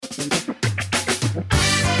You're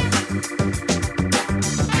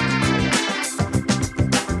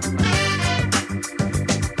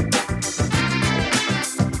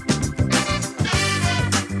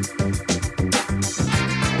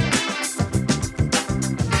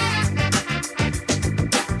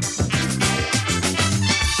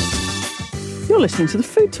listening to the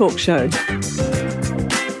Food Talk Show.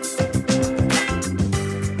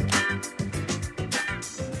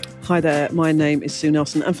 Hi there, my name is Sue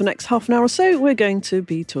Nelson, and for the next half an hour or so, we're going to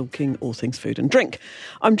be talking all things food and drink.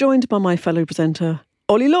 I'm joined by my fellow presenter,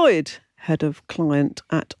 Ollie Lloyd, head of client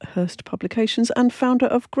at Hearst Publications and founder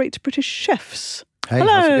of Great British Chefs. Hey,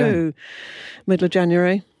 hello. how's it going? Middle of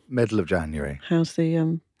January. Middle of January. How's the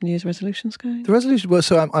New Year's resolutions going? The resolution was,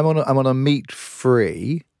 so I'm on a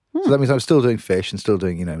meat-free. So that means I'm still doing fish and still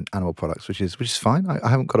doing, animal products, which is fine. I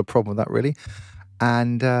haven't got a problem with that really.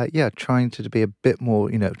 And trying to be a bit more,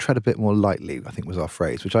 tread a bit more lightly, I think was our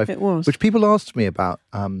phrase, which people asked me about,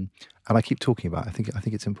 and I keep talking about. I think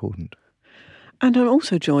it's important. And I'm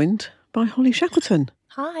also joined by Holly Shackleton.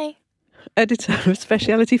 Hi. Editor of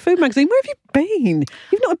Speciality Food Magazine. Where have you been?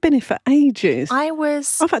 You've not been here for ages.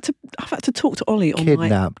 I've had to talk to Ollie on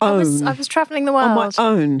Kidnapped. my own. I was travelling the world. On my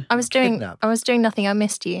own. I was doing nothing. I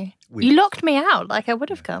missed you. You locked me out. Like I would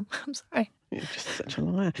have come. I'm sorry. You're just such a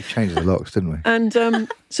liar. We changed the locks, didn't we? And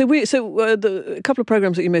the couple of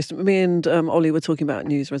programmes that you missed, me and Ollie were talking about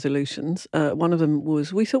New Year's resolutions. One of them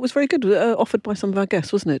we thought was very good, offered by some of our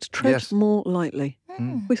guests, wasn't it? Tread more lightly.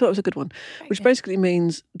 We thought it was a good one, which basically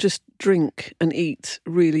means just drink and eat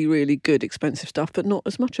really, really good, expensive stuff, but not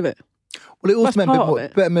as much of it. Well, it also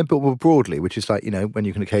meant more broadly, which is like, when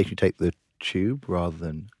you can occasionally take the tube rather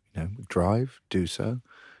than, drive, do so,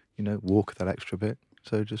 walk that extra bit.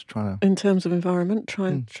 So just trying to... In terms of environment,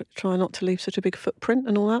 try not to leave such a big footprint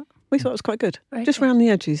and all that. We thought it was quite good. Very just good. around the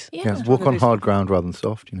edges. Yeah, walk on hard ground rather than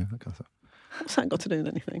soft, that kind of stuff. What's that got to do with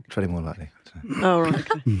anything? Treading more lightly. Oh, right,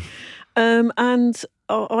 okay. And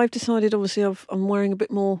I've decided, obviously, I'm wearing a bit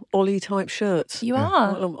more Ollie-type shirts. You are.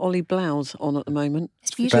 I've got an Ollie blouse on at the moment.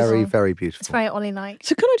 It's beautiful. Very, very beautiful. It's very Ollie-like.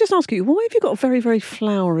 So can I just ask you, why have you got a very, very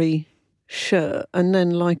flowery shirt and then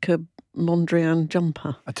like a Mondrian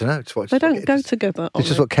jumper? I don't know. They don't go together. It's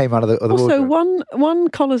just what came out of the also, wardrobe. one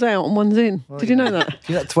collar's out and one's in. Did you know that?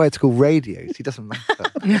 That's why it's called radio. See, it doesn't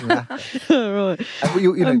matter. Right.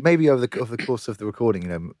 And maybe over the course of the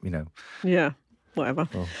recording, Yeah. Whatever.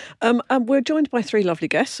 We're joined by three lovely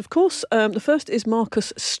guests, of course. The first is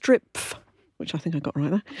Markus Stripf, which I think I got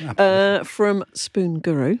right there, from Spoon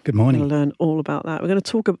Guru. Good morning. We're going to learn all about that. We're going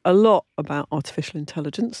to talk a lot about artificial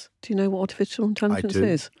intelligence. Do you know what artificial intelligence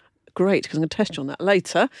is? Great, because I'm going to test you on that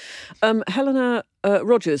later. Helena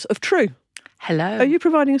Rogers of Troo. Hello. Are you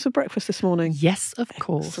providing us with breakfast this morning? Yes, of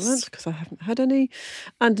course. Excellent, because I haven't had any.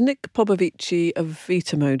 And Nick Popovici of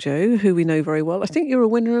Vita Mojo, who we know very well. I think you're a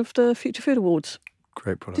winner of the Future Food Awards.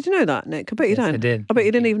 Great product. Did you know that, Nick? I bet you don't. I did. I bet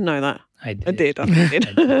you didn't even know that. I did. I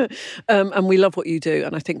did. And we love what you do.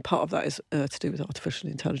 And I think part of that is to do with artificial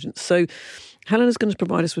intelligence. So Helena's going to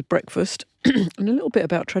provide us with breakfast and a little bit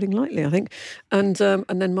about treading lightly, I think. And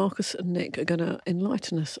then Markus and Nick are going to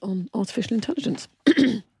enlighten us on artificial intelligence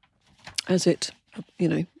as it,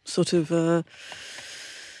 sort of...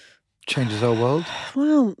 changes our world.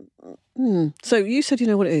 Well, so you said you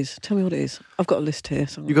know what it is. Tell me what it is. I've got a list here.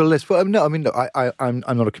 So You've got a list. Well, no, I mean, look, I'm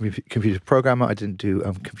not a computer programmer. I didn't do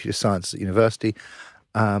computer science at university.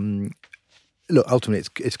 Look, ultimately,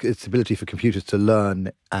 it's the ability for computers to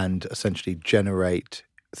learn and essentially generate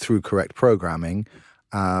through correct programming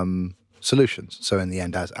solutions. So in the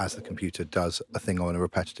end, as the computer does a thing on a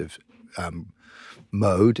repetitive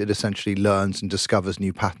mode, it essentially learns and discovers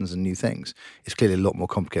new patterns and new things. It's clearly a lot more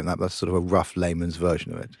complicated than that. That's sort of a rough layman's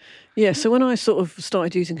version of it. Yeah, so when I sort of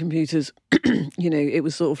started using computers, it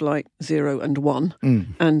was sort of like 0 and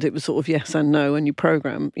 1, and it was sort of yes and no, and you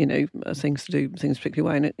program, things to do things a particular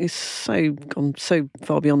way, and it's gone so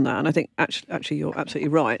far beyond that. And I think actually you're absolutely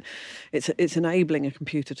right. It's enabling a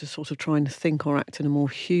computer to sort of try and think or act in a more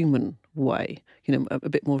human way, a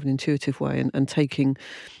bit more of an intuitive way, and taking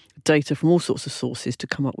data from all sorts of sources to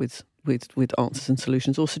come up with answers and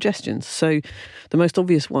solutions or suggestions. So the most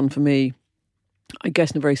obvious one for me, I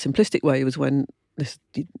guess in a very simplistic way, was when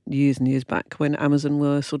years and years back, when Amazon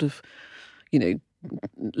were sort of,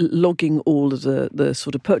 logging all of the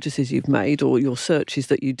sort of purchases you've made or your searches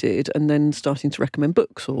that you did, and then starting to recommend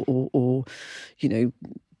books or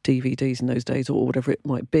DVDs in those days or whatever it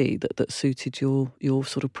might be that suited your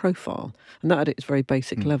sort of profile. And that at its very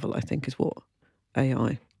basic level, I think, is what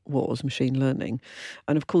AI was, machine learning.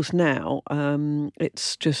 And of course now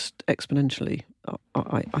it's just exponentially,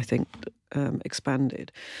 I think,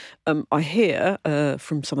 expanded. I hear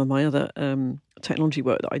from some of my other technology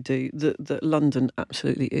work that I do that London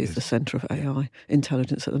absolutely is the centre of AI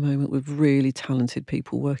intelligence at the moment, with really talented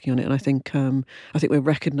people working on it. And I think we're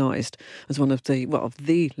recognised as one of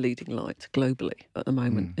the leading light globally at the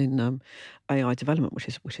moment in AI development,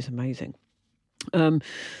 which is amazing. The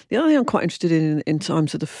other thing I'm quite interested in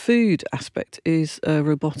terms of the food aspect is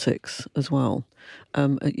robotics as well,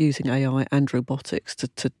 using AI and robotics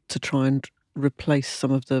to try and replace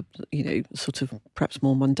some of the, sort of perhaps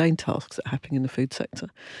more mundane tasks that are happening in the food sector.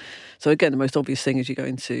 So again, the most obvious thing is you go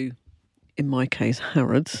into, in my case,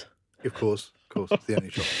 Harrods. Of course, it's the only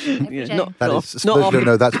shop.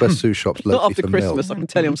 That's where Sue shops locally. Not after for Christmas, milk. I can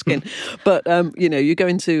tell you I'm skin. But, you go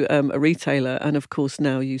into a retailer and, of course,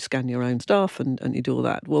 now you scan your own stuff and you do all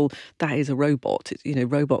that. Well, that is a robot.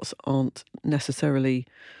 Robots aren't necessarily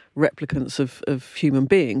replicants of human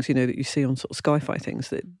beings, that you see on sort of sci-fi things.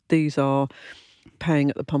 That these are paying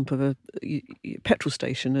at the pump of a petrol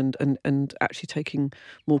station and actually taking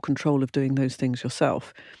more control of doing those things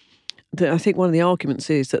yourself. I think one of the arguments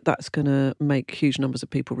is that that's going to make huge numbers of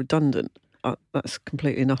people redundant. That's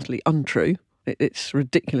completely and utterly untrue. It's a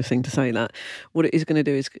ridiculous thing to say that. What it is going to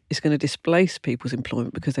do is it's going to displace people's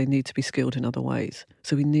employment because they need to be skilled in other ways.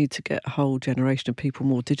 So we need to get a whole generation of people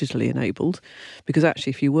more digitally enabled, because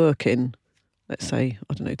actually if you work in, let's say,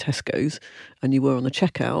 Tesco's, and you were on the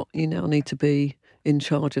checkout, you now need to be in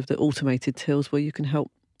charge of the automated tills where you can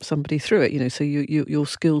help somebody through it, so your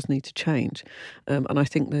skills need to change. And I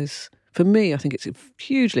think for me, I think it's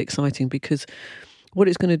hugely exciting, because what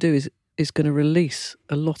it's going to do is going to release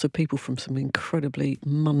a lot of people from some incredibly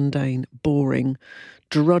mundane, boring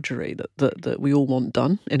drudgery that we all want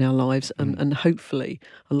done in our lives, and hopefully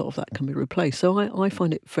a lot of that can be replaced. So I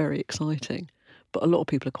find it very exciting, but a lot of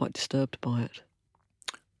people are quite disturbed by it.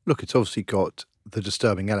 Look, it's obviously got the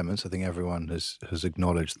disturbing elements. I think everyone has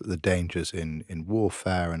acknowledged that the dangers in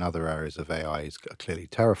warfare and other areas of AI are clearly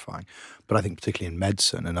terrifying. But I think particularly in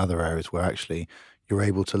medicine and other areas where actually you're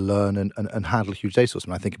able to learn and handle huge data sources.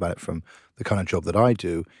 And I think about it from the kind of job that I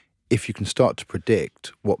do. If you can start to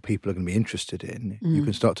predict what people are going to be interested in, you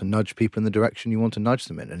can start to nudge people in the direction you want to nudge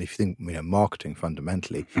them in. And if you think, marketing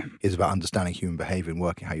fundamentally is about understanding human behavior and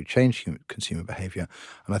working how you change consumer behavior.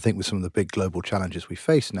 And I think with some of the big global challenges we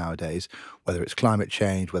face nowadays, whether it's climate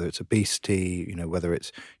change, whether it's obesity, whether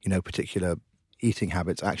it's, particular eating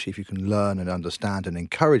habits, actually, if you can learn and understand and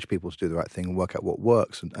encourage people to do the right thing and work out what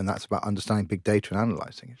works, and that's about understanding big data and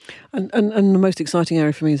analysing it. And the most exciting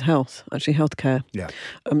area for me is healthcare. Yeah.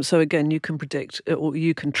 So again, you can predict or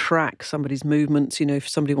you can track somebody's movements. If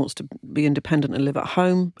somebody wants to be independent and live at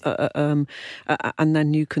home, and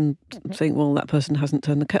then you can think, well, that person hasn't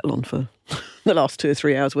turned the kettle on for the last 2 or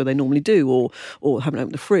 3 hours where they normally do, or haven't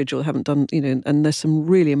opened the fridge, or haven't done, and there's some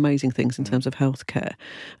really amazing things in terms of healthcare.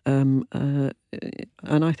 And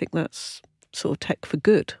I think that's sort of tech for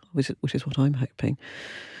good, which is what I'm hoping.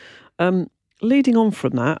 Leading on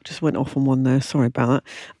from that, just went off on one there. Sorry about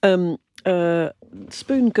that.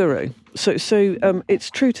 Spoon Guru. So it's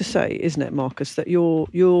true to say, isn't it, Markus, that you're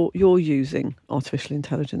using artificial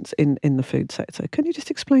intelligence in the food sector. Can you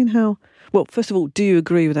just explain how? Well, first of all, do you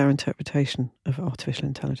agree with our interpretation of artificial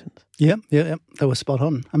intelligence? Yeah. That was spot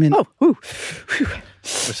on. I mean, we're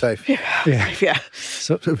safe. Yeah.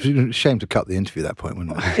 So it was a shame to cut the interview at that point,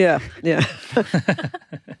 wouldn't it? Yeah.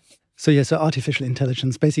 So artificial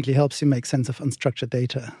intelligence basically helps you make sense of unstructured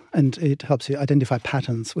data, and it helps you identify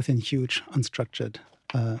patterns within huge unstructured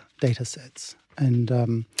data sets.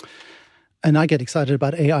 And I get excited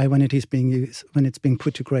about AI when it is being used, when it's being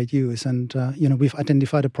put to great use. And we've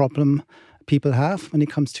identified a problem people have when it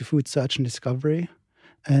comes to food search and discovery,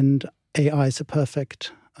 and AI is a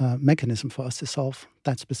perfect mechanism for us to solve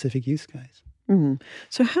that specific use case. Mm.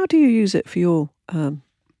 So how do you use it for your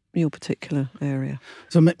particular area?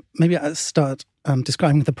 So maybe I'll start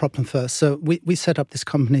describing the problem first. So we set up this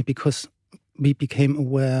company because we became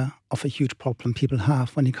aware of a huge problem people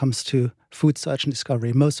have when it comes to food search and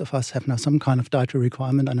discovery. Most of us have now some kind of dietary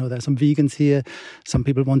requirement. I know there are some vegans here. Some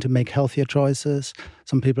people want to make healthier choices.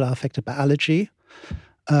 Some people are affected by allergy.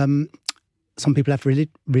 Some people have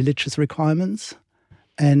religious requirements.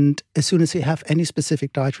 And as soon as you have any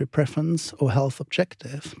specific dietary preference or health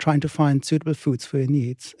objective, trying to find suitable foods for your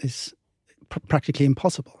needs is practically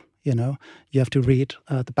impossible. You have to read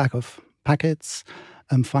the back of packets.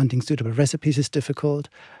 Finding suitable recipes is difficult.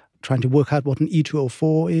 Trying to work out what an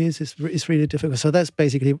E204 is really difficult. So that's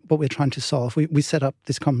basically what we're trying to solve. We set up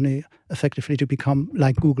this company effectively to become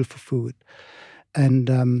like Google for food.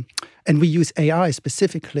 And we use AI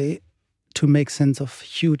specifically to make sense of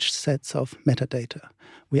huge sets of metadata.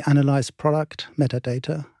 We analyze product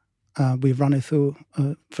metadata. We run it through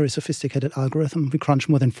a very sophisticated algorithm. We crunch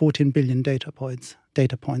more than 14 billion data points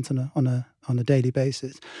on a daily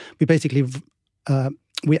basis. We basically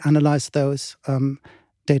we analyze those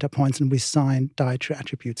data points and we assign dietary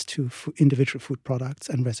attributes to individual food products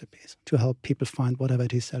and recipes to help people find whatever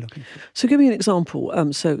it is they're looking for. So give me an example.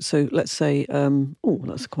 So let's say,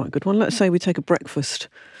 that's quite a good one. Let's say we take a breakfast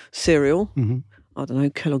cereal, I don't know,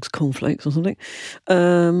 Kellogg's cornflakes or something.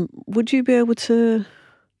 Would you be able to,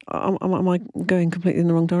 am I going completely in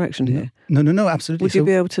the wrong direction here? No, absolutely. Would you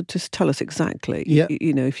be able to just tell us exactly? Yeah.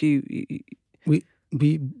 If you...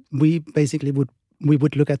 We basically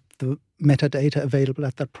would look at the metadata available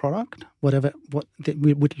at that product,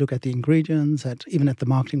 we would look at the ingredients, even at the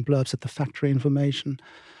marketing blurbs, at the factory information,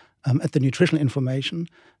 at the nutritional information,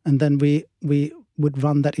 and then we would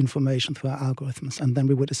run that information through our algorithms, and then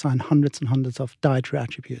we would assign hundreds and hundreds of dietary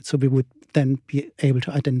attributes. So we would then be able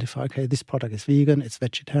to identify, okay, this product is vegan, it's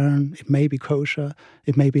vegetarian, it may be kosher,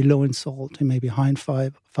 it may be low in salt, it may be high in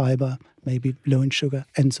fiber, maybe low in sugar,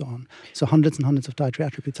 and so on. So hundreds and hundreds of dietary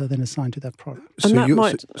attributes are then assigned to that product. So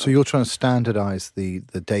you're trying to standardise the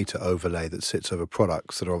data overlay that sits over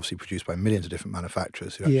products that are obviously produced by millions of different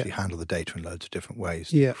manufacturers who actually handle the data in loads of different ways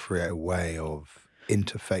to create a way of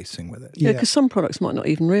interfacing with it. Yeah, because some products might not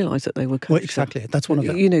even realise that they were kosher. Well, exactly. That's one of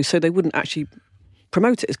them. So they wouldn't actually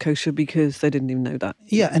promote it as kosher because they didn't even know that.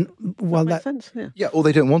 Yeah, and that makes sense. Yeah, or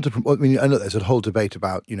they don't want to. I mean, I know there's a whole debate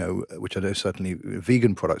about, which I know certainly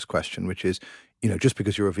vegan products question, which is, just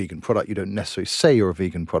because you're a vegan product, you don't necessarily say you're a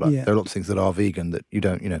vegan product. Yeah. There are lots of things that are vegan that you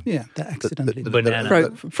don't, Yeah, they're accidentally.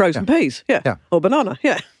 Banana. Frozen peas, or banana,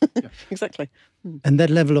 exactly. And that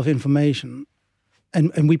level of information.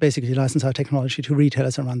 And we basically license our technology to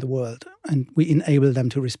retailers around the world. And we enable them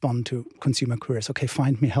to respond to consumer queries. Okay,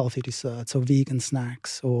 find me healthy desserts or vegan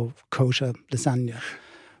snacks or kosher lasagna.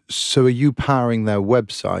 So are you powering their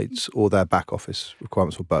websites or their back office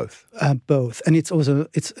requirements, or both? Both. And it's also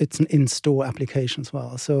it's an in-store application as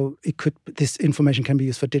well. So this information can be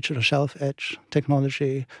used for digital shelf edge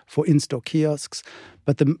technology, for in-store kiosks.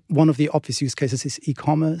 But one of the obvious use cases is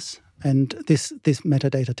e-commerce. And this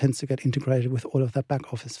metadata tends to get integrated with all of their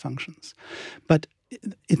back office functions. But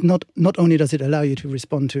it not only does it allow you to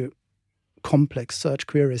respond to complex search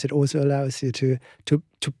queries, it also allows you to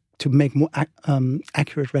make more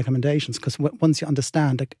accurate recommendations. Because once you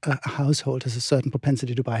understand that a household has a certain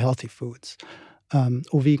propensity to buy healthy foods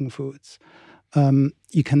or vegan foods,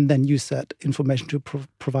 you can then use that information to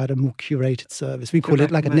provide a more curated service. We call it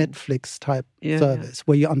like a Netflix type service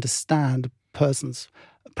where you understand a person's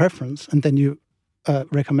preference and then you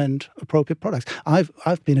recommend appropriate products.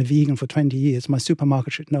 I've been a vegan for 20 years. My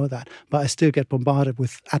supermarket should know that, but I still get bombarded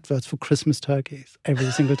with adverts for Christmas turkeys every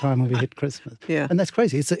single time when we hit Christmas. Yeah, and that's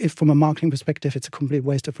crazy. If from a marketing perspective, it's a complete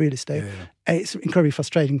waste of real estate. It's incredibly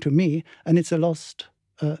frustrating to me, and it's a lost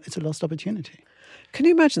opportunity. Can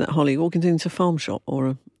you imagine that, Holly, walking into a farm shop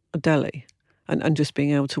or a deli and just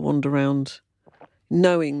being able to wander around,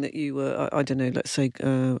 knowing that you were, I don't know, let's say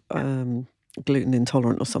gluten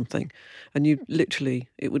intolerant or something, and it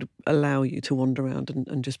would allow you to wander around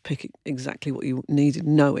and just pick exactly what you needed,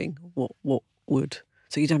 knowing what would,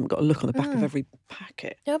 so you haven't got to look on the back of every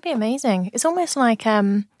packet. It would be amazing. It's almost like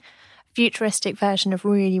futuristic version of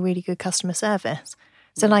really, really good customer service.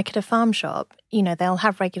 So like at a farm shop, they'll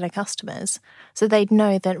have regular customers. So they'd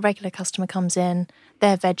know that regular customer comes in,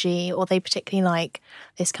 they're veggie, or they particularly like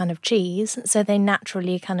this kind of cheese. So they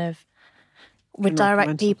naturally kind of would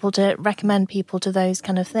recommend people to those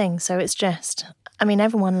kind of things. So it's just,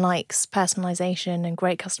 everyone likes personalisation and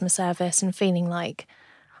great customer service and feeling like,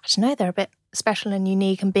 I don't know, they're a bit special and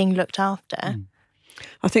unique and being looked after.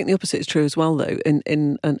 I think the opposite is true as well, though.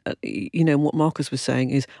 In what Markus was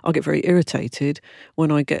saying is, I get very irritated when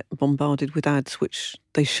I get bombarded with ads which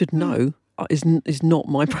they should know is not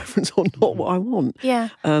my preference or not what I want. Yeah,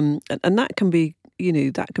 and that can be.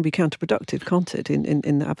 That can be counterproductive, can't it,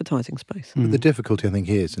 in the advertising space? But the difficulty, I think,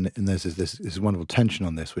 is, and there's this wonderful tension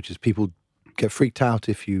on this, which is people get freaked out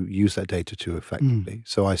if you use that data too effectively.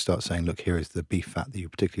 So I start saying, look, here is the beef fat that you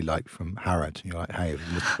particularly like from Harrod. And you're like, hey,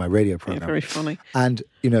 this is my radio program. Yeah, very funny. And,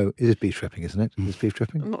 it is beef tripping, isn't it? Is it beef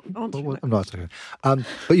tripping? I'm not answering I'm not answering. But,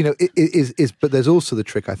 but there's also the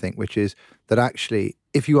trick, I think, which is that actually,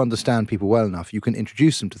 if you understand people well enough, you can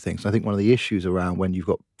introduce them to things. And I think one of the issues around when you've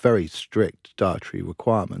got very strict dietary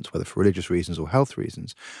requirements, whether for religious reasons or health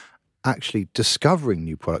reasons, actually discovering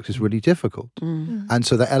new products is really difficult. And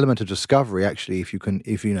so the element of discovery, actually, if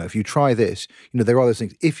you try this, there are those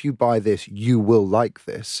things. If you buy this, you will like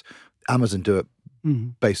this. Amazon do it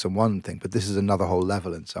based on one thing, but this is another whole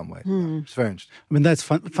level in some way. It's very interesting. I mean, that's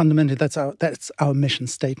fundamentally that's our mission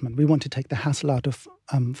statement. We want to take the hassle out of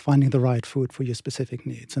finding the right food for your specific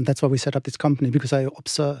needs, and that's why we set up this company. Because I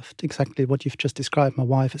observed exactly what you've just described. My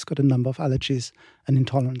wife has got a number of allergies and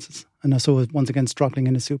intolerances, and I saw her once again struggling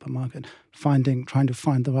in a supermarket, trying to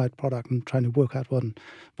find the right product and trying to work out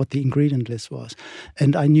what the ingredient list was.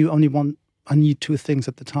 And I knew I knew two things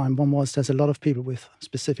at the time. One was there's a lot of people with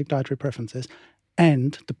specific dietary preferences,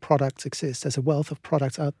 and the products exist. There's a wealth of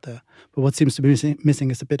products out there. But what seems to be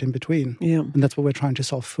missing is a bit in between. Yeah. And that's what we're trying to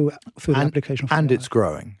solve through application. And it's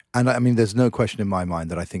growing. And I mean, there's no question in my mind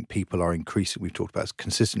that I think people are increasing. We've talked about this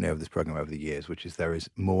consistently over this program over the years, which is there is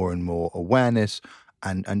more and more awareness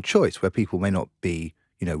and choice where people may not be,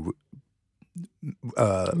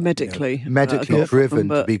 medically driven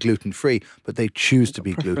to be gluten-free, but they choose to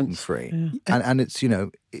be gluten-free. Yeah. And it's,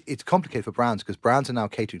 it's complicated for brands because brands are now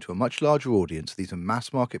catering to a much larger audience. These are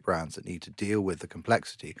mass market brands that need to deal with the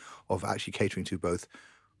complexity of actually catering to both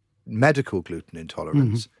medical gluten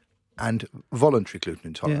intolerance and voluntary gluten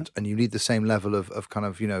intolerance. Yeah. And you need the same level of kind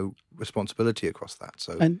of, responsibility across that.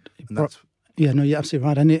 So, and that's... Yeah, no, you're absolutely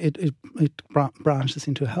right. And it branches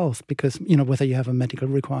into health because, whether you have a medical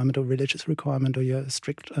requirement or religious requirement or you're a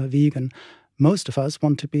strict vegan, most of us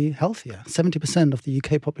want to be healthier. 70% of the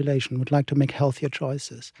UK population would like to make healthier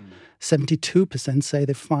choices. 72% say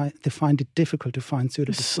they find it difficult to find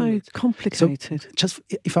suitable food. It's so complicated. So just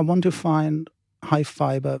if I want to find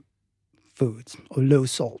high-fibre foods or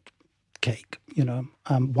low-salt cake,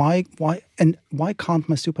 why can't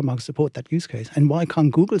my supermarket support that use case, and why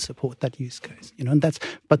can't Google support that use case?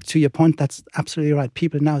 But to your point, that's absolutely right.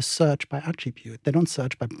 People now search by attribute. They don't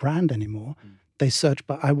search by brand anymore. They search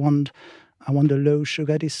by I want a low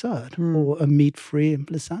sugar dessert or a meat-free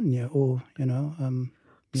lasagna or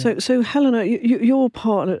So Helena, you're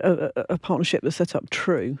part of a partnership that set up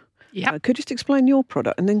Troo. Yeah. Could you just explain your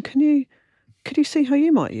product, and then could you see how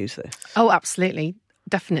you might use this? Oh, absolutely.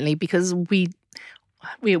 Definitely, because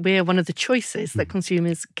we're one of the choices that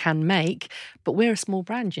consumers can make, but we're a small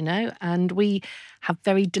brand, and we have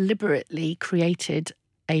very deliberately created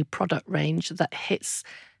a product range that hits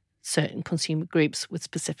certain consumer groups with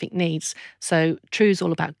specific needs. So Troo's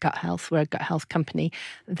all about gut health. We're a gut health company.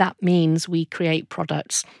 That means we create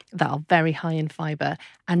products that are very high in fibre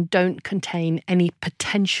and don't contain any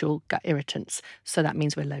potential gut irritants. So that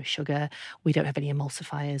means we're low sugar, we don't have any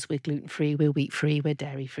emulsifiers, we're gluten-free, we're wheat-free, we're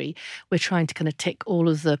dairy-free. We're trying to kind of tick all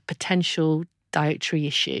of the potential dietary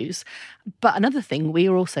issues. But another thing we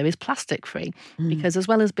also is plastic-free because as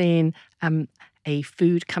well as being a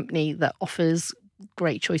food company that offers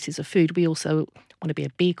great choices of food, we also want to be a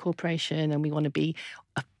B Corporation and we want to be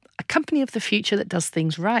a company of the future that does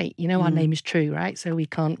things right. Our name is Troo, right? So we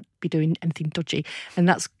can't be doing anything dodgy. And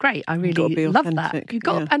that's great. I really love that.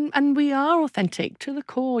 And we are authentic to the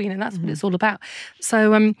core, that's what it's all about.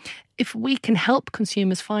 So if we can help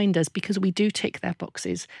consumers find us because we do tick their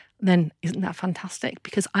boxes, then isn't that fantastic?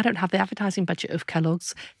 Because I don't have the advertising budget of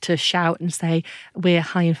Kellogg's to shout and say we're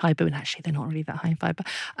high in fibre, and actually they're not really that high in fibre.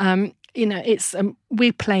 It's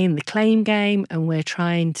we're playing the claim game and we're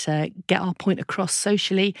trying to get our point across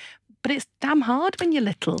socially. But it's damn hard when you're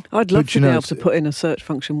little. I'd love to be able to put in a search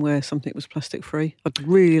function where something was plastic free. I'd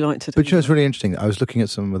really like to do that. But it's really interesting. I was looking at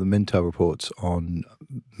some of the Mintel reports on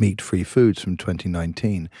meat-free foods from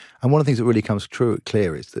 2019. And one of the things that really comes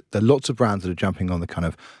clear is that there are lots of brands that are jumping on the kind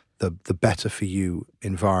of the better for you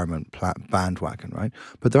environment bandwagon, right?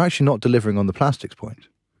 But they're actually not delivering on the plastics point.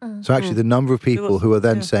 So actually the number of people who are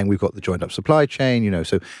then saying we've got the joined up supply chain,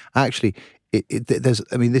 so actually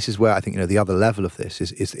this is where I think, the other level of this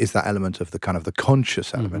is that element of the kind of the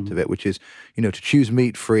conscious element of it, which is, to choose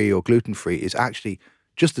meat-free or gluten-free is actually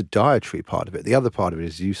just the dietary part of it. The other part of it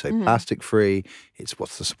is, as you say, plastic-free. It's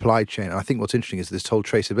what's the supply chain. And I think what's interesting is this whole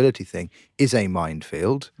traceability thing is a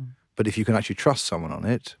minefield. But if you can actually trust someone on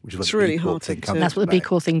it, which is what it's the really B Corp hard thing to comes That's what the B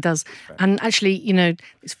Corp thing does. And actually,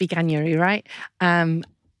 it's veganuary, right?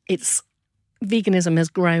 It's veganism has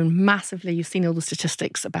grown massively. You've seen all the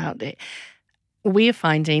statistics about it. We're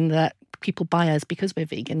finding that people buy us because we're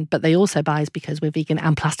vegan, but they also buy us because we're vegan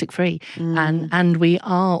and plastic free. And we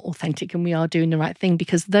are authentic and we are doing the right thing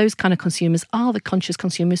because those kind of consumers are the conscious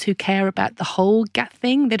consumers who care about the whole gut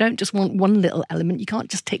thing. They don't just want one little element. You can't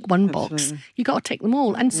just tick one box. You got to tick them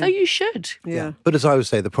all. And so you should. Yeah. But as I would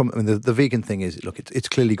say, the problem, the vegan thing is, look, it's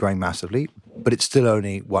clearly growing massively, but it's still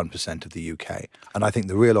only 1% of the UK. And I think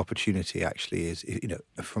the real opportunity actually is,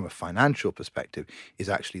 from a financial perspective, is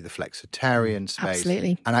actually the flexitarian space.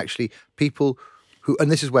 Absolutely. And actually people who,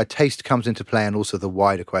 and this is where taste comes into play and also the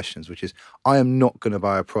wider questions, which is, I am not going to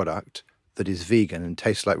buy a product that is vegan and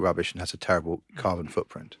tastes like rubbish and has a terrible carbon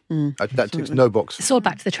footprint. That ticks no box. It's all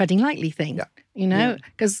back to the treading lightly thing, Yeah.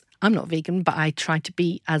 because I'm not vegan, but I try to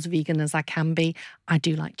be as vegan as I can be. I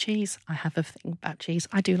do like cheese. I have a thing about cheese.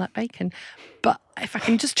 I do like bacon. But if I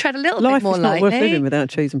can just tread a little bit Life more is not lightly. worth living without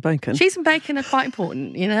cheese and bacon. Cheese and bacon are quite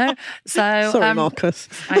important, So Sorry, Markus.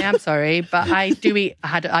 I am sorry, but I do eat. I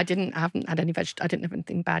haven't had any I didn't have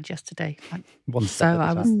anything bad yesterday. One So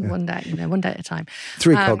I was one day at a time.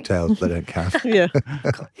 3 cocktails, they don't count. Yeah.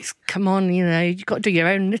 Come on, you've got to do your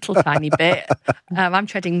own little tiny bit. I'm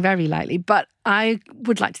treading very lightly, but I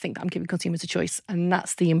would like to think that I'm giving consumers a choice, and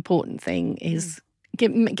that's the important thing, is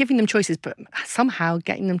giving them choices, but somehow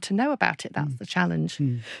getting them to know about it. That's the challenge.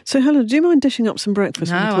 So, Helena, do you mind dishing up some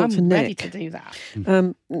breakfast? No, and talk to I'm Nick? ready to do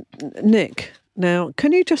that. Nick, now,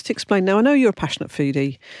 can you just explain? Now, I know you're a passionate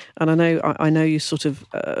foodie, and I know you sort of,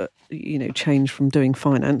 changed from doing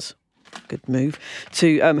finance, good move,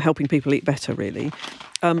 to helping people eat better, really.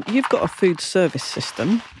 You've got a food service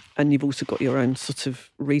system, and you've also got your own sort of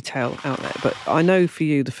retail outlet. But I know for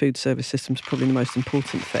you, the food service system is probably the most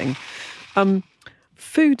important thing.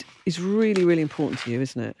 Food is really, really important to you,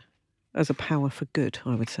 isn't it? As a power for good,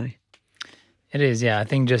 I would say. It is, yeah. I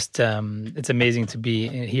think just it's amazing to be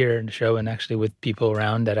here in the show and actually with people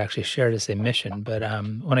around that actually share the same mission. But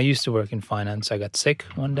when I used to work in finance, I got sick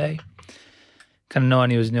one day. Kind of no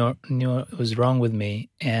one knew what was wrong with me.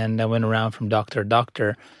 And I went around from doctor to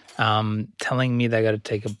doctor telling me that I got to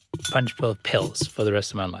take a bunch of pills for the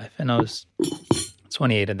rest of my life. And I was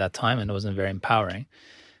 28 at that time, and it wasn't very empowering.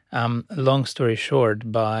 Long story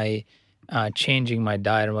short, by changing my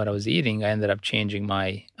diet and what I was eating, I ended up changing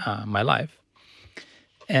my life.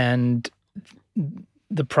 And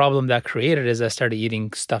the problem that created is I started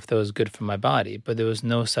eating stuff that was good for my body, but there was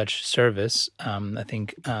no such service. I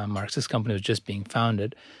think Markus's company was just being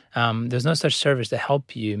founded. There's no such service to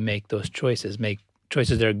help you make those choices, make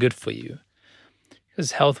choices that are good for you.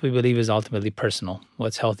 Because health, we believe, is ultimately personal.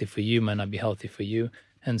 What's healthy for you might not be healthy for you,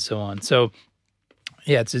 and so on. So,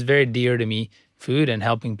 yeah, it's just very dear to me, food and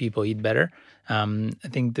helping people eat better. I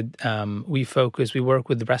think that we work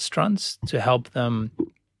with restaurants to help them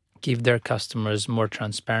give their customers more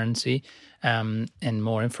transparency and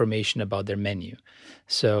more information about their menu.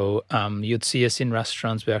 So you'd see us in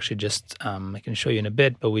restaurants. We actually just, I can show you in a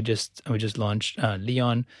bit, but we just launched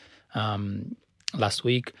Leon last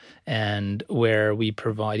week, and where we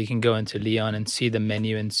provide, you can go into Leon and see the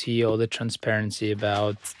menu and see all the transparency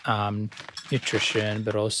about nutrition,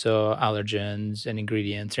 but also allergens and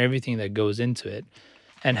ingredients and everything that goes into it,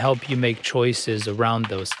 and help you make choices around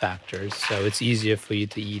those factors. So it's easier for you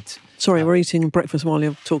to eat. Sorry, we're eating breakfast while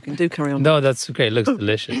you're talking. Do carry on. No, that's okay. It looks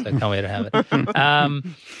delicious. I can't wait to have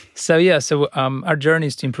it. So our journey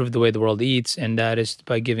is to improve the way the world eats, and that is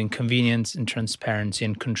by giving convenience and transparency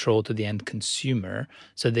and control to the end consumer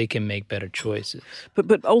so they can make better choices.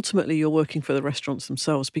 But ultimately, you're working for the restaurants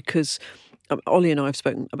themselves, because Ollie and I have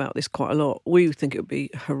spoken about this quite a lot. We think it would be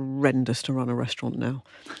horrendous to run a restaurant now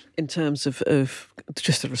in terms of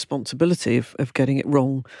just the responsibility of getting it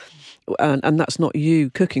wrong. And that's not you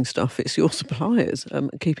cooking stuff, it's your suppliers,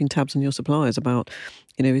 keeping tabs on your suppliers about,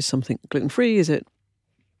 is something gluten-free, is it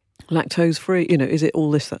lactose-free, is it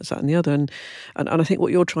all this, that and the other. And I think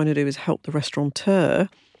what you're trying to do is help the restaurateur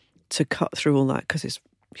to cut through all that, because it's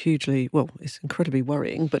it's incredibly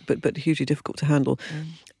worrying, but hugely difficult to handle.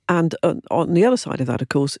 And on the other side of that, of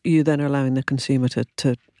course, you then are allowing the consumer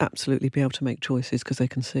to absolutely be able to make choices because they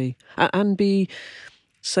can see and be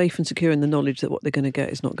safe and secure in the knowledge that what they're going to get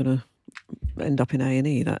is not going to end up in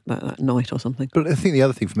A&E that night or something. But I think the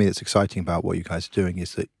other thing for me that's exciting about what you guys are doing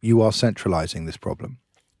is that you are centralising this problem.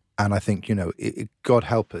 And I think, God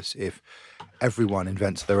help us if everyone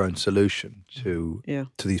invents their own solution to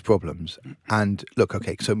these problems. And look,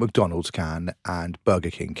 okay, so McDonald's can, and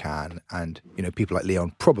Burger King can, and people like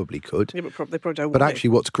Leon probably could. Yeah, but they probably don't. But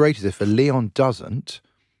actually, what's great is if a Leon doesn't,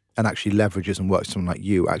 and actually leverages and works with someone like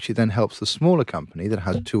you, actually then helps the smaller company that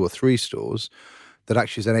has 2 or 3 stores, that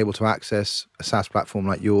actually is then able to access a SaaS platform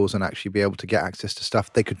like yours and actually be able to get access to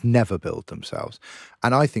stuff they could never build themselves.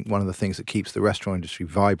 And I think one of the things that keeps the restaurant industry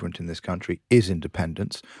vibrant in this country is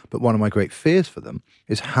independence. But one of my great fears for them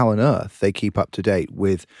is how on earth they keep up to date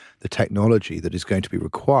with the technology that is going to be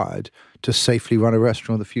required to safely run a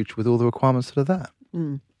restaurant of the future with all the requirements that are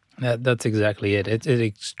there. That's exactly it. It's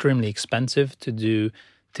extremely expensive to do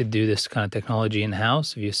this kind of technology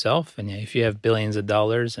in-house of yourself. And if you have billions of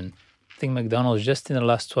dollars, and I think McDonald's just in the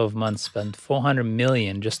last 12 months spent $400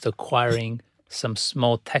 million just acquiring some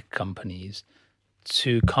small tech companies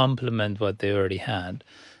to complement what they already had.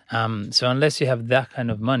 So unless you have that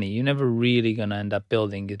kind of money, you're never really going to end up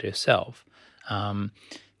building it yourself.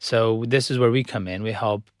 So this is where we come in. We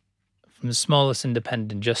help from the smallest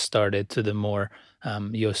independent just started to the more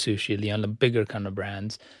Yo Sushi, the bigger kind of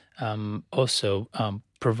brands. Also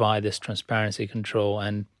provide this transparency control,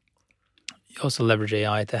 and also leverage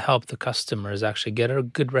AI to help the customers actually get a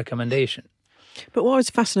good recommendation. But what I was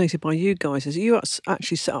fascinated by you guys is you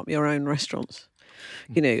actually set up your own restaurants,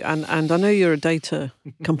 you know, and I know you're a data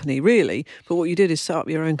company really, but what you did is set up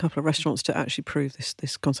your own couple of restaurants to actually prove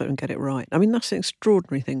this concept and get it right. I mean, that's an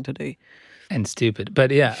extraordinary thing to do. And stupid,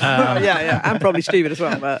 but yeah. Yeah, and probably stupid as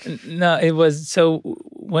well. But no, it was, so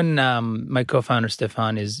when my co-founder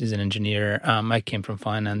Stefan is an engineer, I came from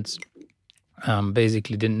finance.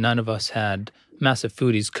 Basically, none of us had massive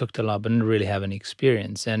foodies, cooked a lot, but didn't really have any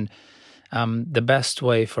experience. And the best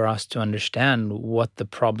way for us to understand what the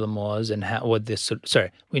problem was and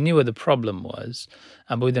we knew what the problem was,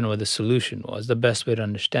 but we didn't know what the solution was. The best way to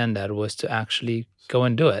understand that was to actually go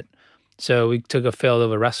and do it. So we took a failed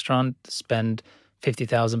over restaurant, spent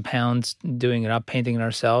 £50,000 doing it up, painting it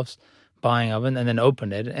ourselves, buying oven, and then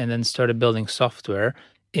opened it, and then started building software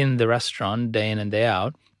in the restaurant day in and day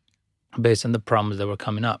out based on the problems that were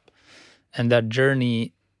coming up. And that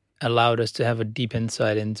journey allowed us to have a deep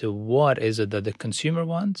insight into what is it that the consumer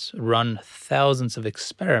wants, run thousands of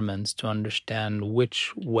experiments to understand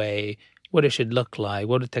which way, what it should look like,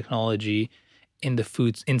 what the technology in the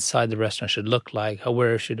foods inside the restaurant should look like,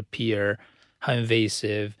 where it should appear, how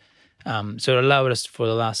invasive. So it allowed us for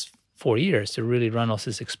the last 4 years to really run all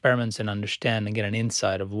these experiments and understand and get an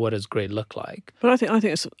insight of what does great look like. But I think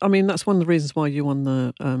it's, I mean, that's one of the reasons why you won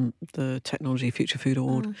the Technology Future Food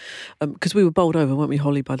Award, because we were bowled over, weren't we,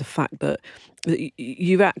 Holly, by the fact that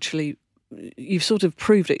you've sort of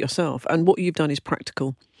proved it yourself, and what you've done is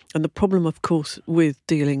practical. And the problem, of course, with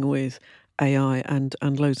dealing with AI and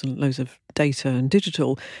loads of data and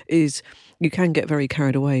digital is you can get very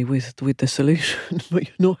carried away with the solution, but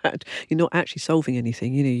you're not actually solving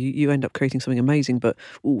anything. You know, you end up creating something amazing, but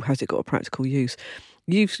has it got a practical use?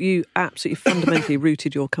 You absolutely fundamentally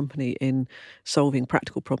rooted your company in solving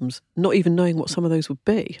practical problems, not even knowing what some of those would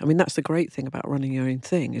be. I mean, that's the great thing about running your own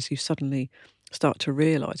thing, is you suddenly start to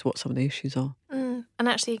realise what some of the issues are. And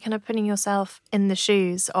actually kind of putting yourself in the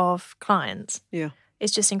shoes of clients. Yeah.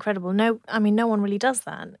 It's just incredible. No one really does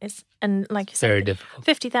that. And like you said, very difficult.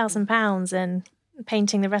 £50,000 and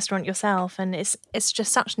painting the restaurant yourself, and it's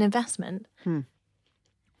just such an investment.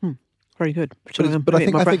 Very good. But I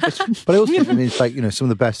also think it's like, you know, some of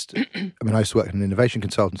the best. I mean, I used to work in an innovation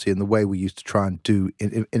consultancy, and the way we used to try and do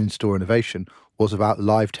in-store innovation was about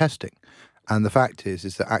live testing. And the fact is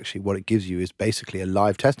that actually what it gives you is basically a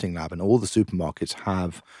live testing lab, and all the supermarkets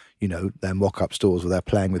have, you know, their mock-up stores where they're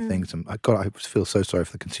playing with things. And I feel so sorry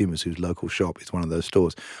for the consumers whose local shop is one of those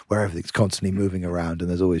stores where everything's constantly moving around and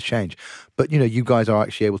there's always change. But, you know, you guys are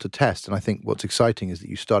actually able to test. And I think what's exciting is that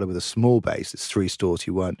you started with a small base. It's 3 stores.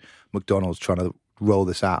 You weren't McDonald's trying to roll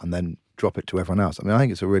this out and then drop it to everyone else. I mean, I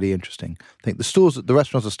think it's a really interesting thing. The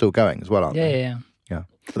restaurants are still going as well, aren't they? Yeah.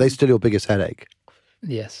 Are they still your biggest headache?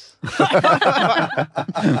 Yes.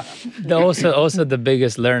 also the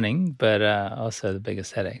biggest learning, but also the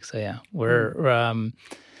biggest headache. So yeah,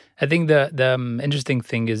 I think the interesting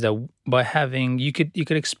thing is that by having, you could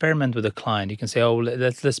experiment with a client. You can say, oh,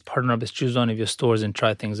 let's partner up, let's choose one of your stores and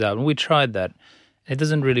try things out. And we tried that. It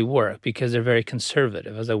doesn't really work because they're very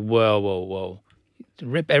conservative. I was like, whoa.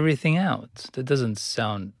 Rip everything out. That doesn't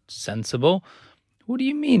sound sensible. What do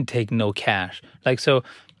you mean take no cash? Like, so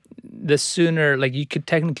the sooner, like, you could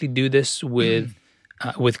technically do this with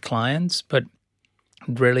clients, but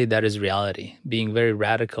really that is reality. Being very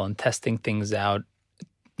radical and testing things out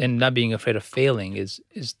and not being afraid of failing is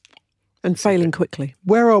failing quickly.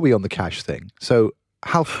 Where are we on the cash thing? So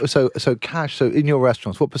cash. So in your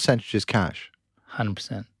restaurants, what percentage is cash?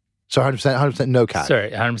 100%. So 100% no cash.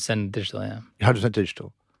 Sorry, 100% digital. Yeah, 100%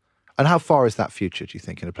 digital. And how far is that future, do you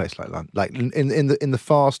think, in a place like London, like in the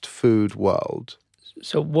fast food world?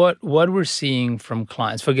 So what we're seeing from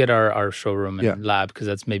clients, forget our showroom and lab, because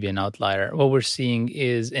that's maybe an outlier. What we're seeing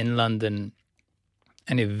is in London,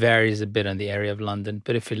 and it varies a bit in the area of London,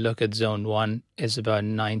 but if you look at Zone 1, it's about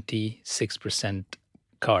 96%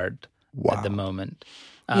 card at the moment.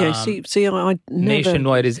 Yeah, see, I never,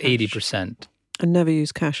 nationwide is 80%. I never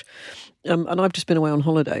use cash. And I've just been away on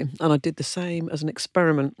holiday, and I did the same as an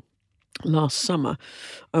experiment last summer.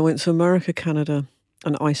 I went to America, Canada,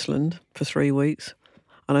 and Iceland for 3 weeks.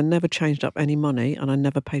 And I never changed up any money, and I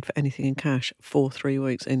never paid for anything in cash for 3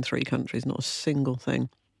 weeks in 3 countries, not a single thing.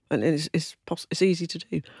 And it's easy to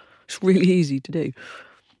do. It's really easy to do.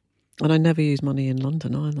 And I never use money in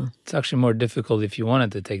London either. It's actually more difficult if you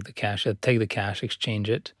wanted to take the cash, exchange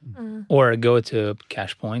it, or go to a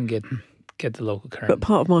cash point, get the local currency. But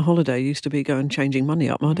part of my holiday used to be going changing money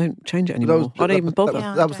up. I don't change it anymore. I don't even bother.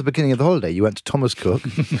 That was the beginning of the holiday. You went to Thomas Cook.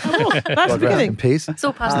 That's the God rest beginning. in peace. It's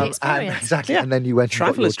all part of the experience. Exactly. And then you went and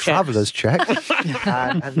got your traveller's check.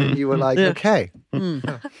 And then you were like, okay.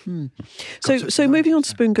 So moving on to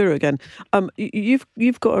Spoon Guru again,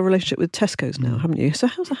 you've got a relationship with Tesco's now, haven't you? So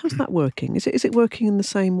how's that working? Is it working in the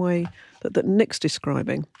same way that Nick's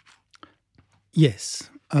describing? Yes.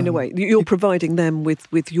 In a way, you're providing them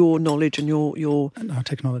with your knowledge and your And our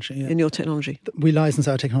technology, yeah. in your technology. We license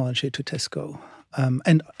our technology to Tesco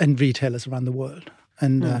and retailers around the world.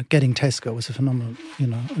 And getting Tesco was a phenomenal,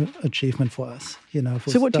 achievement for us.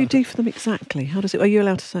 So what do you do for them exactly? How does it? Are you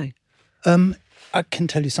allowed to say? I can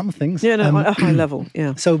tell you some things. Yeah, no, at a high level.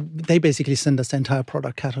 Yeah. So they basically send us the entire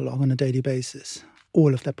product catalog on a daily basis,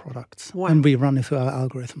 all of their products, and we run it through our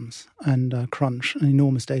algorithms and crunch an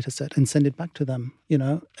enormous data set and send it back to them.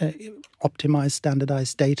 Optimized,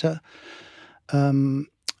 standardized data, and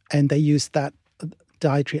they use that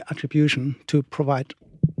dietary attribution to provide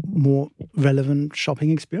more relevant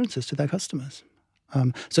shopping experiences to their customers.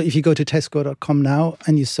 So if you go to Tesco.com now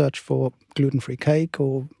and you search for gluten-free cake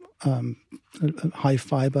or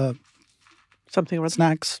high-fibre Something or other.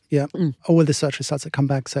 snacks, all the search results that come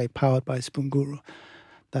back say powered by Spoon Guru.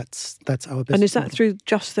 That's our business. And is that model. through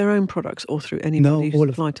just their own products or through anybody No, all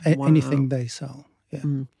of anything they sell. Yeah.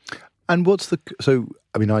 And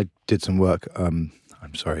I did some work, I'm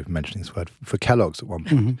sorry for mentioning this word, for Kellogg's at one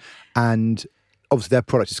point. And obviously their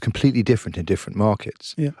product is completely different in different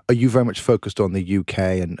markets. Yeah. Are you very much focused on the UK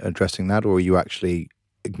and addressing that, or are you actually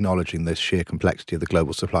acknowledging the sheer complexity of the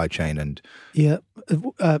global supply chain? And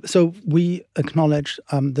so we acknowledge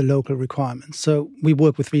the local requirements. So we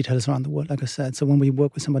work with retailers around the world, like I said. So when we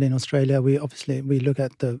work with somebody in Australia, we look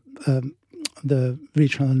at the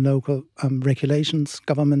regional and local regulations,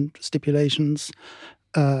 government stipulations,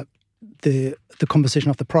 the composition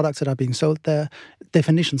of the products that are being sold there.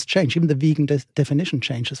 Definitions change. Even the vegan definition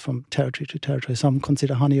changes from territory to territory. Some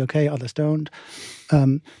consider honey okay, others don't.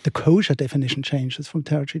 The kosher definition changes from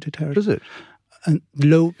territory to territory. does it? And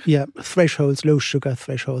thresholds, low sugar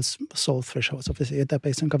thresholds, salt thresholds. Obviously, they're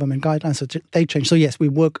based on government guidelines, so they change. So yes, we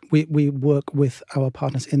work with our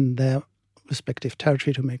partners in their respective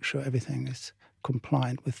territory to make sure everything is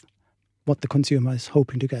compliant with what the consumer is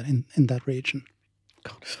hoping to get in that region.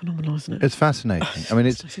 God, it's phenomenal, isn't it? It's fascinating. I mean,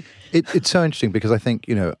 it's so interesting because I think,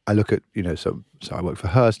 I look at, so I work for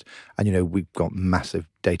Hearst and, we've got massive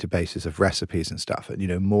databases of recipes and stuff.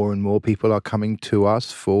 And, more and more people are coming to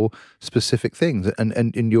us for specific things.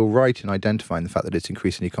 And you're right in identifying the fact that it's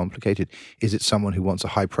increasingly complicated. Is it someone who wants a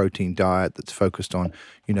high protein diet that's focused on,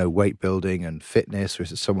 weight building and fitness? Or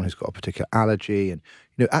is it someone who's got a particular allergy? And,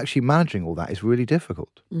 actually managing all that is really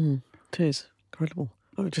difficult. It is incredible.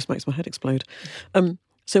 Oh, it just makes my head explode.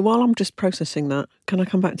 So while I'm just processing that, can I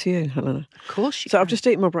come back to you, Helena? Of course you So can. I've just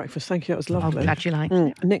eaten my breakfast. Thank you. That was lovely. I'm glad you liked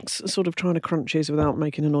it. Nick's sort of trying to crunch his without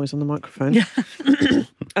making a noise on the microphone.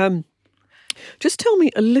 Just tell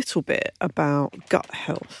me a little bit about gut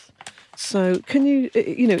health. So can you,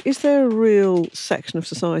 is there a real section of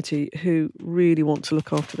society who really want to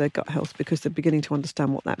look after their gut health because they're beginning to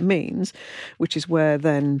understand what that means, which is where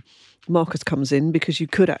then Markus comes in, because you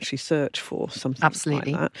could actually search for something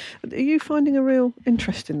Absolutely. like that. Are you finding a real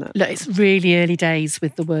interest in that? Look, it's really early days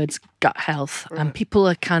with the words gut health, and people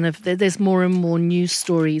are there's more and more news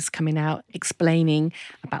stories coming out explaining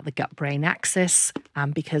about the gut-brain axis,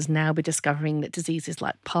 because now we're discovering that diseases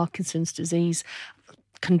like Parkinson's disease,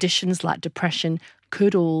 conditions like depression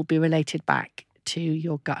could all be related back to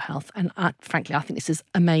your gut health. And frankly, I think this is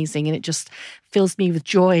amazing, and it just fills me with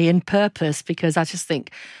joy and purpose, because I just think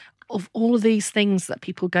of all of these things that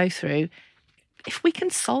people go through, if we can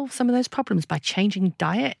solve some of those problems by changing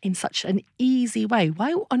diet in such an easy way,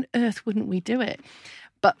 why on earth wouldn't we do it?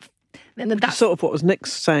 But then that's sort of what was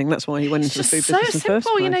Nick's saying. That's why he went into the food business in the first place.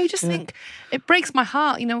 So simple, you just think, it breaks my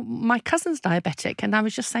heart. My cousin's diabetic, and I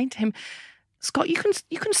was just saying to him, Scott, you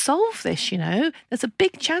can solve this, There's a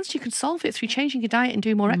big chance you can solve it through changing your diet and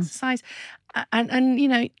doing more exercise.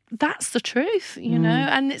 And that's the truth,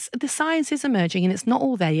 and the science is emerging, and it's not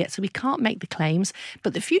all there yet, so we can't make the claims,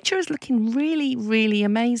 but the future is looking really, really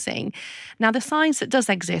amazing. Now, the science that does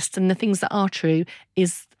exist and the things that are true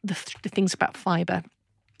is the things about fibre.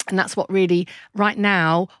 And that's what really, right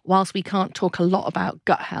now, whilst we can't talk a lot about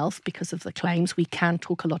gut health because of the claims, we can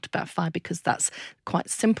talk a lot about fibre because that's quite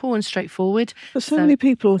simple and straightforward. But so many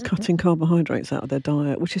people are cutting carbohydrates out of their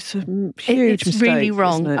diet, which is a huge mistake. It's really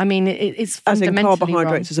wrong. Isn't it? I mean, it's as in fundamentally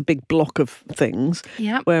carbohydrates wrong. is a big block of things,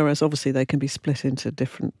 Yeah. whereas obviously they can be split into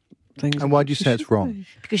different things. And why do you say it's wrong?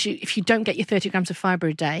 Because if you don't get your 30 grams of fibre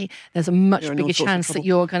a day, there's a much bigger chance that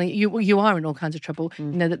you are in all kinds of trouble. You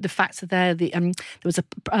know, that the facts are there. There was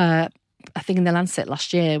a thing in the Lancet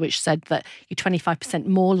last year which said that you're 25%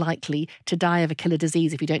 more likely to die of a killer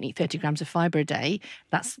disease if you don't eat 30 grams of fibre a day.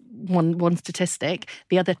 That's one statistic.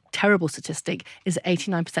 The other terrible statistic is that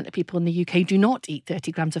 89% of people in the UK do not eat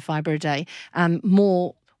 30 grams of fibre a day.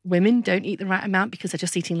 More women don't eat the right amount because they're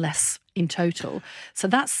just eating less in total. So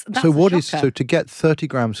that's so to get 30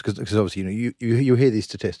 grams, because obviously you hear these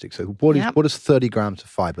statistics. So what does 30 grams of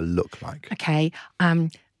fibre look like? Okay.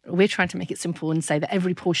 We're trying to make it simple and say that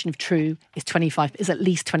every portion of Troo is at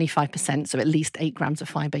least 25%, so at least 8 grams of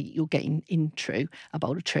fibre you'll get in Troo, a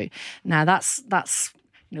bowl of Troo. Now that's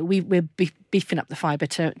we're beefing up the fibre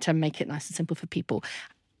to make it nice and simple for people.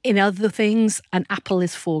 In other things, an apple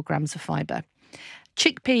is 4 grams of fibre.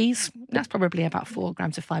 Chickpeas, that's probably about 4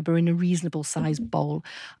 grams of fibre in a reasonable sized bowl.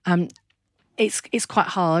 It's quite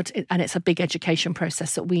hard, and it's a big education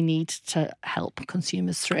process that we need to help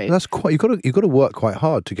consumers through. That's quite. You've got to work quite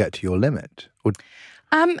hard to get to your limit.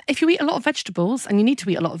 If you eat a lot of vegetables, and you need to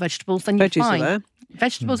eat a lot of vegetables, then you're fine. Are there.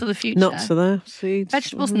 Vegetables are the future. Nuts are there, seeds.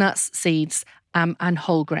 Vegetables, nuts, seeds. And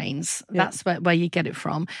whole grains. Yeah. That's where you get it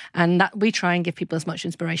from. And that we try and give people as much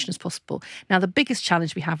inspiration as possible. Now, the biggest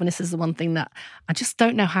challenge we have, and this is the one thing that I just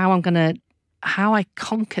don't know how I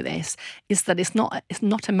conquer this, is that it's not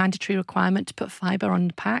a mandatory requirement to put fibre on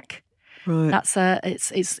the pack. Right. That's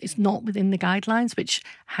it's not within the guidelines, which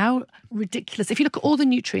how ridiculous. If you look at all the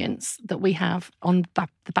nutrients that we have on the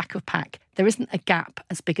back of pack, there isn't a gap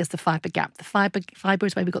as big as the fibre gap. The fibre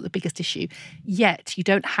is where we've got the biggest issue. Yet you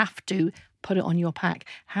don't have to put it on your pack.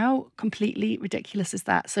 How completely ridiculous is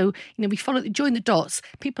that? So, we join the dots.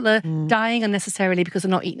 People are dying unnecessarily because they're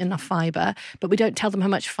not eating enough fibre, but we don't tell them how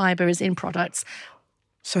much fibre is in products.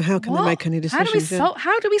 So how can they make any decisions?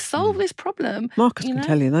 How do we solve this problem? Markus can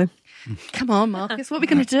tell you, though. Come on, Markus, what are we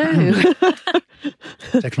going to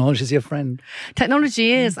do? Technology is your friend.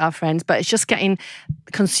 Technology is our friend, but it's just getting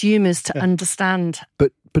consumers to understand.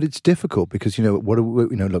 But it's difficult because,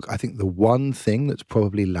 look, I think the one thing that's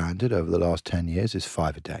probably landed over the last 10 years is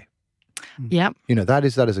 5 a day. Yeah. That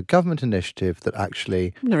is a government initiative that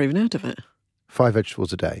actually... I've never even heard of it. 5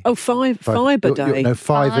 vegetables a day. Oh, five a day. No,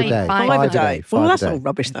 5 a day. 5 a day. Well, that's all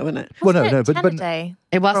rubbish, though, isn't it? Well, no, but 10 a day.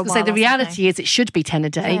 It was. So the reality is, it should be 10 a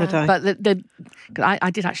day. Yeah. But I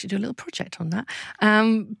did actually do a little project on that.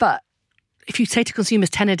 But if you say to consumers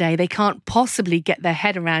 10 a day, they can't possibly get their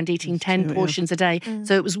head around eating 10 portions a day.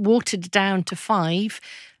 So it was watered down to 5.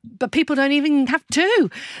 But people don't even have 2.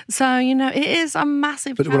 So, it is a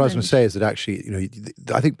massive challenge. What I was going to say is that actually,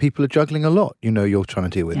 I think people are juggling a lot. You're trying to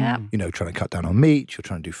deal with, trying to cut down on meat. You're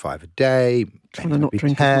trying to do 5 a day. Trying to not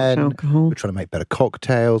drink as much alcohol. We're trying to make better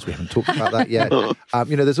cocktails. We haven't talked about that yet.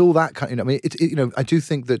 There's all that kind of, I do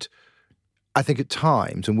think that, at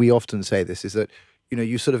times, and we often say this, is that,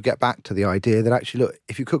 you sort of get back to the idea that actually, look,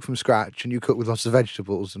 if you cook from scratch and you cook with lots of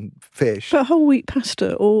vegetables and fish. But whole wheat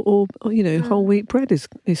pasta or whole wheat bread is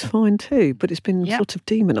fine too, but it's been sort of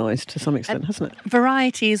demonised to some extent, hasn't it?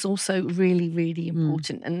 Variety is also really, really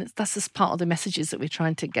important. And that's just part of the messages that we're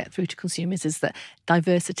trying to get through to consumers, is that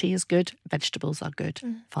diversity is good, vegetables are good,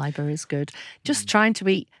 fibre is good. Just trying to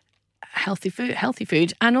eat healthy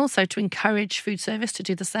food, and also to encourage food service to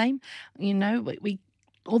do the same. We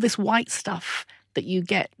all this white stuff that you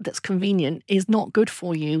get that's convenient is not good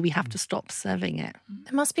for you. We have to stop serving it.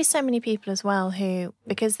 There must be so many people as well who,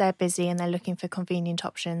 because they're busy and they're looking for convenient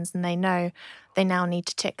options, and they know they now need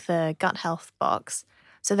to tick the gut health box,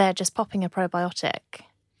 so they're just popping a probiotic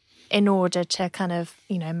in order to kind of,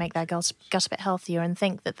 make their gut a bit healthier, and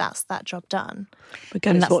think that that's that job done.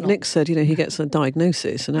 Again, it's what Nick said, he gets a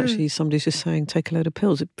diagnosis and actually somebody's just saying, take a load of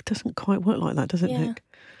pills. It doesn't quite work like that, does it, Nick?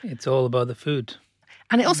 It's all about the food.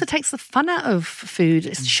 And it also takes the fun out of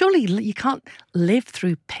food. Surely you can't live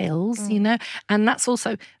through pills, and that's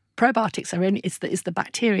also, probiotics are is the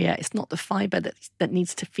bacteria. It's not the fibre that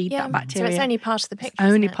needs to feed that bacteria. So it's only part of the picture.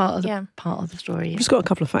 It's only part of the story. I've just got a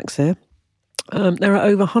couple of facts here. There are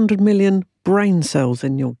over 100 million brain cells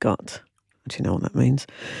in your gut. Do you know what that means?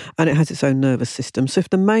 And it has its own nervous system. So if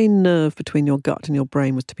the main nerve between your gut and your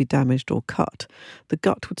brain was to be damaged or cut, the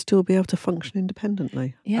gut would still be able to function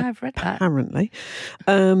independently. Yeah, I've read that. Apparently.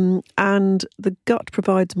 And the gut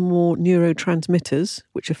provides more neurotransmitters,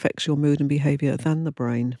 which affects your mood and behaviour, than the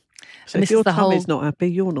brain. So if your tummy's not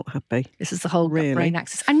happy, you're not happy. This is the whole brain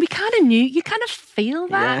axis. And we kind of knew, you kind of feel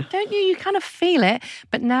that, don't you? You kind of feel it.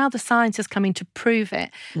 But now the science is coming to prove it.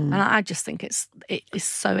 And I just think it is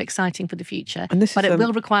so exciting for the future. But it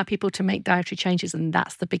will require people to make dietary changes, and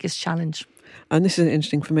that's the biggest challenge. And this is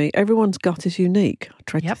interesting for me. Everyone's gut is unique. I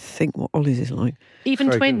tried to think what Ollie's is like.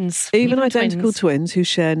 Even twins. Even identical twins who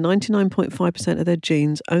share 99.5% of their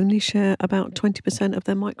genes only share about 20% of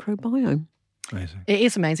their microbiome. Amazing. It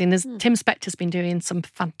is amazing. There's Tim Spector's been doing some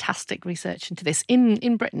fantastic research into this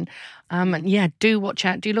in Britain. And do watch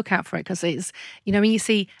out, do look out for it, because it's, when you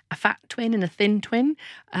see a fat twin and a thin twin,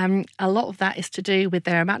 a lot of that is to do with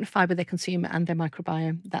their amount of fibre they consume and their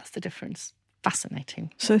microbiome. That's the difference.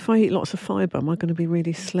 Fascinating. So if I eat lots of fibre, am I going to be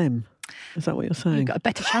really slim? Is that what you're saying? You've got a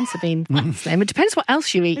better chance of being slim. It depends what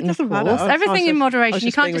else you eat, of course. Matter. Everything in moderation.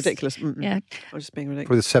 You can't ridiculous. Yeah, I was just being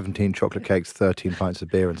ridiculous. With 17 chocolate cakes, 13 pints of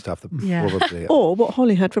beer and stuff. Probably. Or what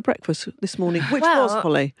Holly had for breakfast this morning. Which was,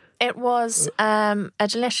 Holly? It was a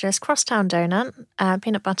delicious crosstown donut,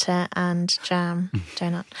 peanut butter and jam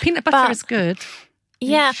donut. Peanut butter is good.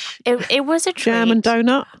 Yeah, it was a treat. Jam and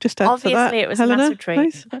donut. Just add for that. Obviously, it was Helena, a massive treat.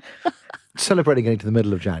 Please. Celebrating getting to the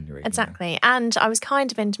middle of January. Exactly. And I was kind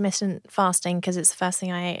of intermittent fasting because it's the first thing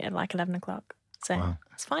I ate at like 11 o'clock. So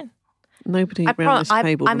it's fine. Nobody around this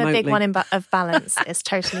table I'm remotely. a big one of balance. It's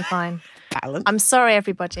totally fine. Balance? I'm sorry,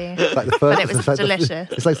 everybody. But it was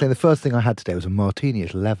delicious. It's like saying the first thing I had today was a martini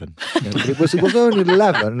at 11. But it was only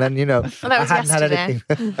 11, and then, well, that was I hadn't yesterday.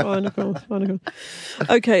 had anything. Wonderful.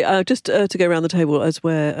 Okay, just to go around the table as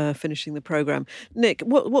we're finishing the programme. Nick,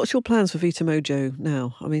 what's your plans for Vita Mojo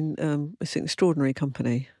now? I mean, it's an extraordinary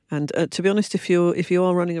company. And to be honest, if you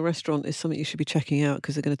are running a restaurant, it's something you should be checking out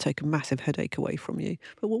because they're going to take a massive headache away from you.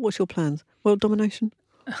 But what's your plans? World domination?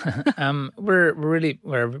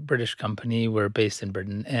 We're a British company. We're based in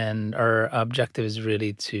Britain, and our objective is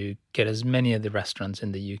really to get as many of the restaurants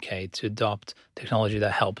in the UK to adopt technology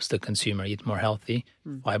that helps the consumer eat more healthy.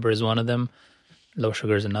 Fiber is one of them, low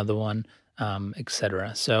sugar is another one,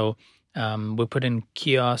 etc. So we put in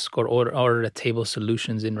kiosk or order at table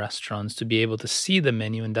solutions in restaurants to be able to see the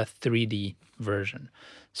menu in that 3D version.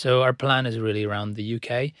 So our plan is really around the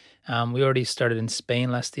UK. We already started in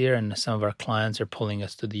Spain last year, and some of our clients are pulling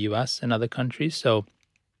us to the US and other countries. So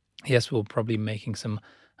yes, we'll probably be making some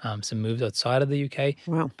moves outside of the UK.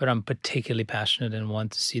 Wow. But I'm particularly passionate and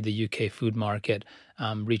want to see the UK food market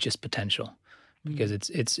reach its potential. Because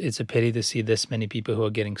it's a pity to see this many people who are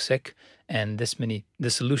getting sick, and the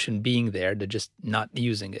solution being there, they're just not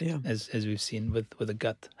using it, as we've seen with the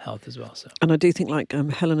gut health as well. So, and I do think, like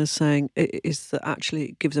Helena's saying, is that actually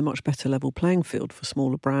it gives a much better level playing field for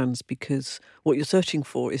smaller brands, because what you're searching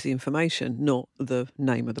for is the information, not the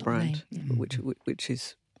name of the brand, which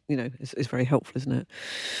is is very helpful, isn't it?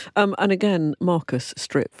 And again, Markus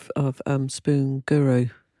Stripf of Spoon Guru.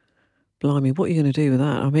 Blimey, what are you going to do with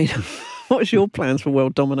that? I mean, what's your plans for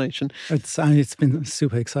world domination? It's been a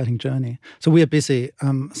super exciting journey. So we are busy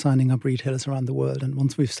signing up retailers around the world. And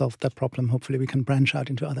once we've solved that problem, hopefully we can branch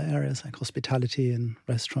out into other areas like hospitality and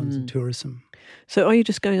restaurants and tourism. So are you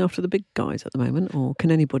just going after the big guys at the moment, or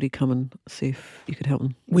can anybody come and see if you could help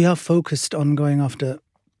them? We are focused on going after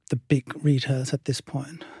the big retailers at this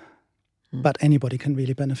point. But anybody can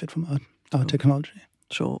really benefit from our technology.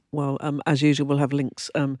 Sure. Well, as usual, we'll have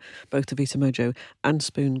links both to Vita Mojo and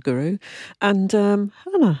Spoon Guru. And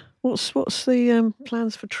Helena, what's the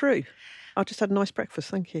plans for Troo? I just had a nice breakfast,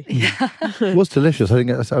 thank you. It was delicious. I think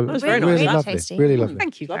it was very really nice. lovely. Tasty. Really lovely.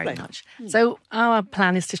 Thank you very much. So our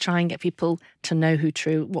plan is to try and get people to know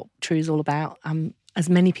what Troo is all about. As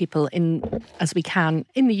many people as we can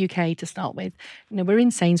in the UK to start with. We're in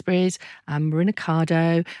Sainsbury's, we're in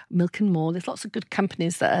Ocado, Milk and More. There's lots of good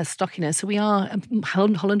companies that are stocking us. So we are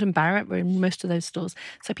Holland and Barrett. We're in most of those stores.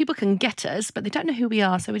 So people can get us, but they don't know who we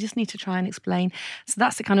are. So we just need to try and explain. So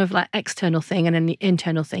that's the kind of like external thing, and then the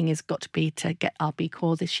internal thing has got to be to get our B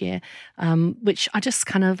Corps this year, which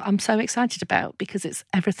I'm so excited about because it's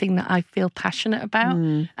everything that I feel passionate about.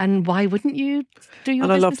 And why wouldn't you do your business that way?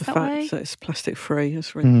 And I love the fact that it's plastic free.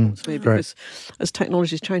 It's really important to me because as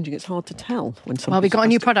technology is changing, it's hard to tell when something's Well, we got a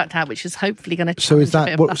new product out, which is hopefully going to. So is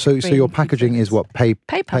that what? So your packaging is what?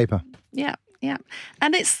 Paper. Yeah,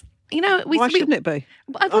 and it's why shouldn't it be?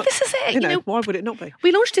 Well, this is it. Why would it not be?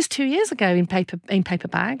 We launched this 2 years ago in paper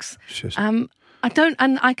bags. Sure. We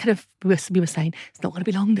were saying it's not going to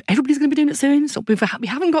be long. Everybody's going to be doing it soon. So we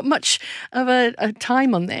haven't got much of a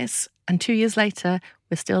time on this. And 2 years later,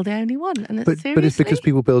 we're still the only one. And but it's because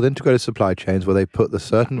people build integrated supply chains where they put the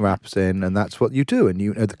certain wraps in, and that's what you do. And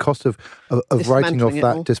the cost of writing off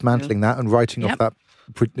that, dismantling that, and writing off that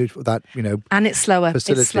that, and it's slower.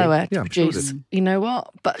 facility. It's slower to Yeah, I'm sure it produce. is. You know what?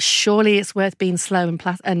 But surely it's worth being slow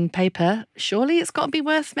and paper. Surely it's got to be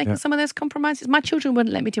worth making some of those compromises. My children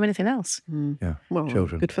wouldn't let me do anything else. Yeah, Well,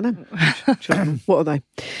 children. good for them. Children. What are they?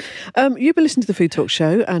 You've been listening to the Food Talk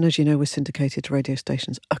Show, and as you know, we're syndicated to radio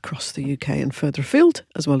stations across the UK and further afield,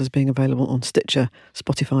 as well as being available on Stitcher,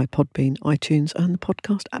 Spotify, Podbean, iTunes, and the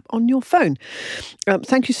podcast app on your phone.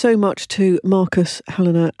 Thank you so much to Markus,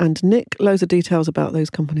 Helena, and Nick. Loads of details about those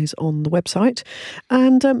companies on the website,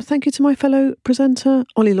 and thank you to my fellow presenter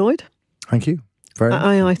Ollie Lloyd. Thank you. Very That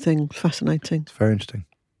AI thing, fascinating. It's very interesting.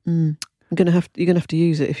 You're gonna have to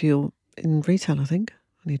use it if you're in retail, I think.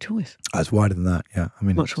 Any choice. It's wider than that, yeah. I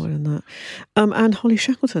mean, Much wider than that. And Holly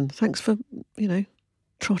Shackleton, thanks for,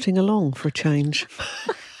 trotting along for a change.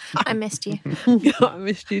 I missed you. I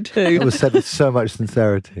missed you too. It was said with so much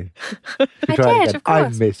sincerity. I did, of I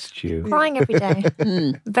course. missed you. Crying every day.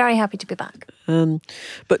 Very happy to be back.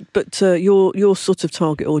 But your sort of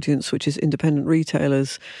target audience, which is independent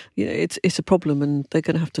retailers, it's a problem, and they're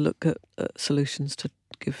going to have to look at solutions to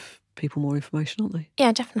give people more information, aren't they?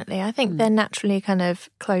 Yeah, definitely. I think they're naturally kind of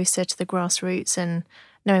closer to the grassroots and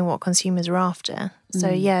knowing what consumers are after. So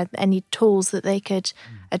yeah, any tools that they could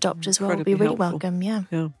adopt as well would be really helpful. welcome. Yeah.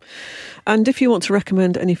 And if you want to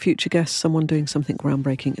recommend any future guests, someone doing something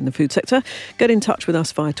groundbreaking in the food sector, get in touch with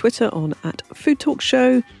us via Twitter on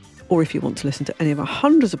 @FoodTalkShow. Or if you want to listen to any of our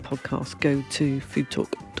hundreds of podcasts, go to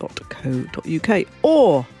foodtalk.co.uk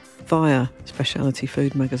or via Specialty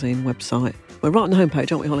Food Magazine website. We're right on the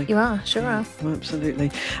homepage, aren't we, Holly? You are, sure are.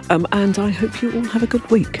 Absolutely. And I hope you all have a good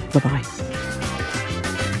week. Bye-bye.